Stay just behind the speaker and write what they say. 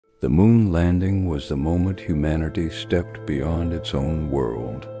The moon landing was the moment humanity stepped beyond its own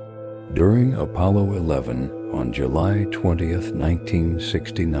world. During Apollo 11, on July 20th,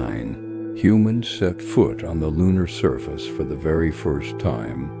 1969, humans set foot on the lunar surface for the very first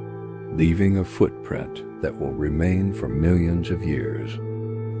time, leaving a footprint that will remain for millions of years.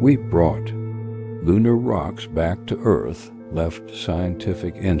 We brought lunar rocks back to Earth, left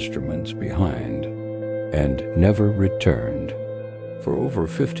scientific instruments behind, and never returned. For over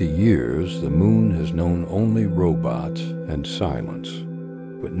 50 years, the moon has known only robots and silence.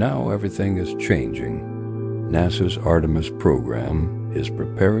 But now everything is changing. NASA's Artemis program is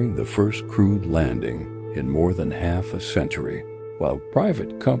preparing the first crewed landing in more than half a century, while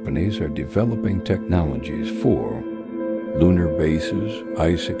private companies are developing technologies for lunar bases,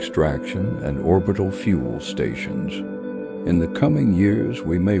 ice extraction, and orbital fuel stations. In the coming years,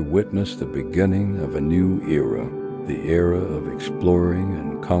 we may witness the beginning of a new era, the era of exploring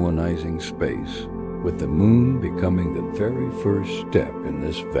and colonizing space, with the moon becoming the very first step in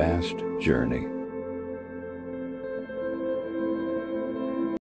this vast journey.